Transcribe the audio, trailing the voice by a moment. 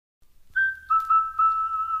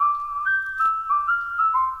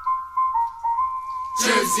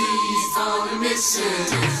Jersey's on a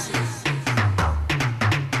mission.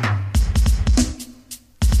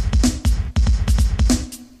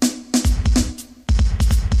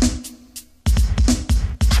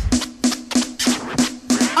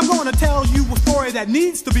 Tell you a story that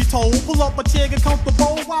needs to be told. Pull up a chair, get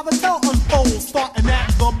comfortable while the tale unfolds. Starting at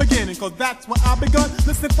the beginning, cause that's where I begun.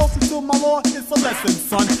 Listen closely to my lord, it's a lesson,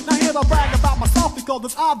 son. Now here to brag about myself because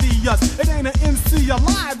it's obvious. It ain't an MC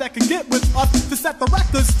alive that can get with us. To set the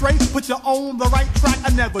record straight, put you on the right track. I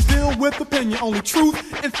never deal with opinion, only truth.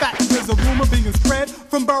 In fact, there's a rumor being spread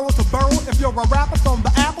from borough to borough. If you're a rapper from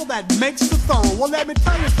the apple, that makes you thorough. Well, let me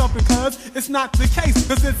tell you something, cuz it's not the case.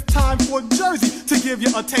 Cause it's time for Jersey to give you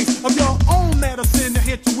a taste of your own medicine to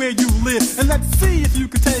hit you where you live. And let's see if you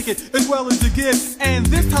can take it as well as you give. And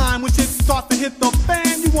this time when shit starts to hit the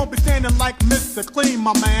fan, you won't be standing like Mr. Clean,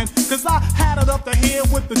 my man. Cause I had it up to here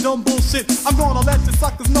with the dumb bullshit. I'm gonna let you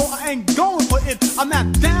suckers know I ain't going for it. I'm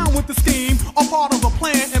not down with the scheme or part of the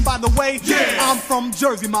plan. And by the way, yeah, I'm from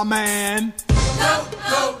Jersey, my man. Go,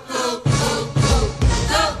 go, go, go, go,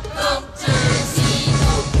 go, go, Jersey.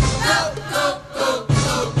 Go, go, go, go,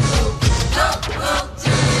 go, go, go,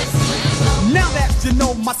 Jersey. Now that you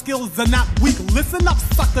know my skills are not weak, listen up,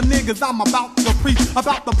 sucker niggas, I'm about to preach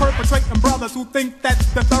about the perpetrating brothers who think that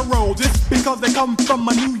they're thorough just because they come from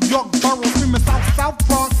a New York borough. Screaming South, South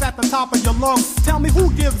Bronx at the top of your lungs. Tell me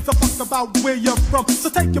who gives a fuck about where you're from. So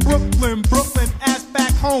take your Brooklyn ass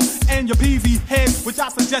back home and your PV head, which I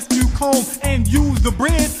suggest you comb and use the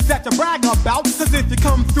bridge that you brag about. Cause if you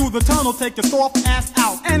come through the tunnel, take your soft ass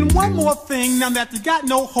out. And one more thing, now that you got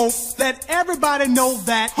no hope, let everybody know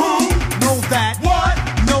that. Who knows that? What?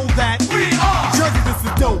 Know that We are Jersey, this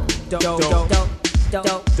is dope.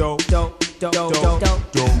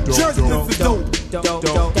 Jersey, this is dope.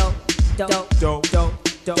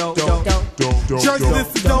 Jersey, this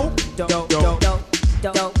is dope.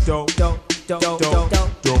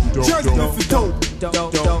 Jersey, this is dope.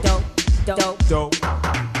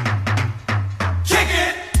 kick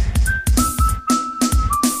it.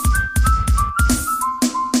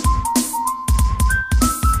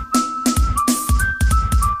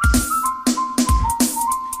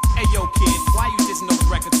 Hey yo kid, why you dissing those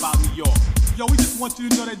records about New York? Yo, we just want you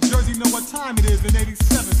to know that Jersey know what time it is in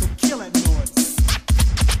 '87, so kill that noise.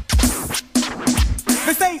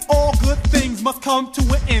 They say all good things must come to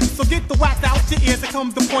an end, so get the wax out your ears, here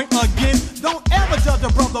comes the point again. Don't ever judge a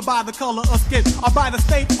brother by the color of skin, or by the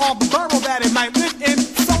state or the borough that it might live in.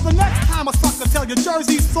 So the next time a sucker tell you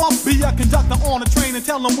Jersey's soft, be a conductor on a train and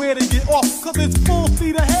tell them where to get off. Cause it's full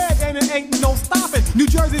speed ahead and it ain't no stopping. New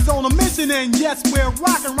Jersey's on a mission and yes, we're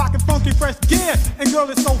rockin' funky fresh gear. And girl,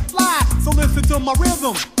 it's so fly, so listen to my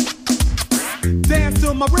rhythm. Dance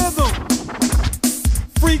to my rhythm.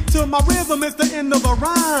 Freak to my rhythm, it's the end of the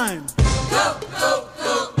rhyme. Go, go,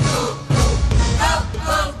 go, go, go, go,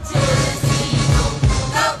 go, Jersey. Go, go,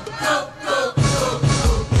 go, go, go,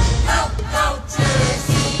 go, go,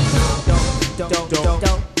 Jersey.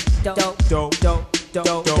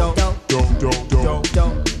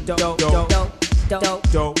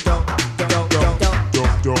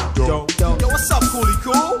 Yo, what's up, Coolie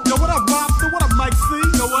Cool? Yo, what up, Robster? What up, Mike C?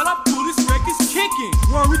 Yo, what up, Cool? This record's kicking.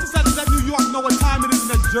 Well, we just had to let New York know what time it is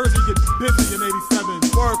and that Jersey get busy in '87.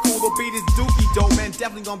 Word, Cool, the beat is dookie dope, man.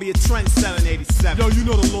 Definitely gonna be a trendsetter in '87. Yo, you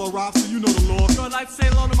know the law, Robster, you know the law. Yo, I'd like to say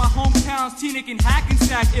hello to my hometowns, Teaneck and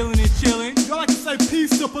Hackensack, illin' and chillin'. Yo, I like to say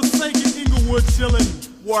peace to Passaic, Inglewood, chillin'.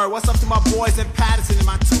 Word, what's up to my boys in Patterson and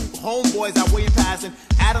my two homeboys at William Patterson,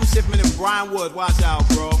 Adam Shipman and Brian Wood. Watch out,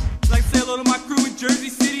 bro. I'd like to say hello to my crew in Jersey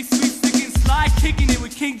City, Sweet Stick and Sly, kicking it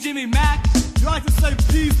with King Jimmy Mack. You like to say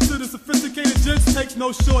peace to the sophisticated gents, takes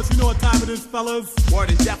no shorts, you know what time it is, fellas. Word,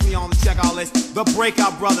 and definitely on the checkout list, the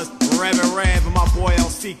Breakout Brothers, Rev and Rev, and my boy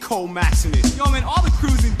LC co-maxing it. Yo, man, all the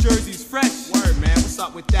crews in Jersey's fresh. Word, man, what's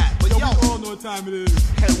up with that? But Yo, yo, we all know what time it is.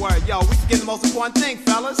 hey, word, yo, we forget the most important thing,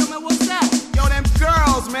 fellas. Yo, man, what's that? Yo, them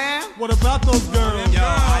girls, man. What about those girls? Yo,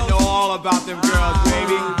 I know all about them girls,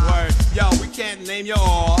 baby. Word, yo, we can't name you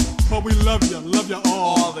all. But we love you all.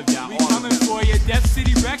 All of y'all. We coming for you, Def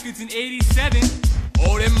City Records in '87.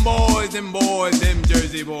 Oh, them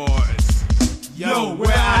Jersey boys. Yo,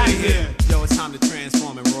 we're outta here. Yo, it's time to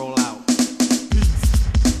transform and roll out.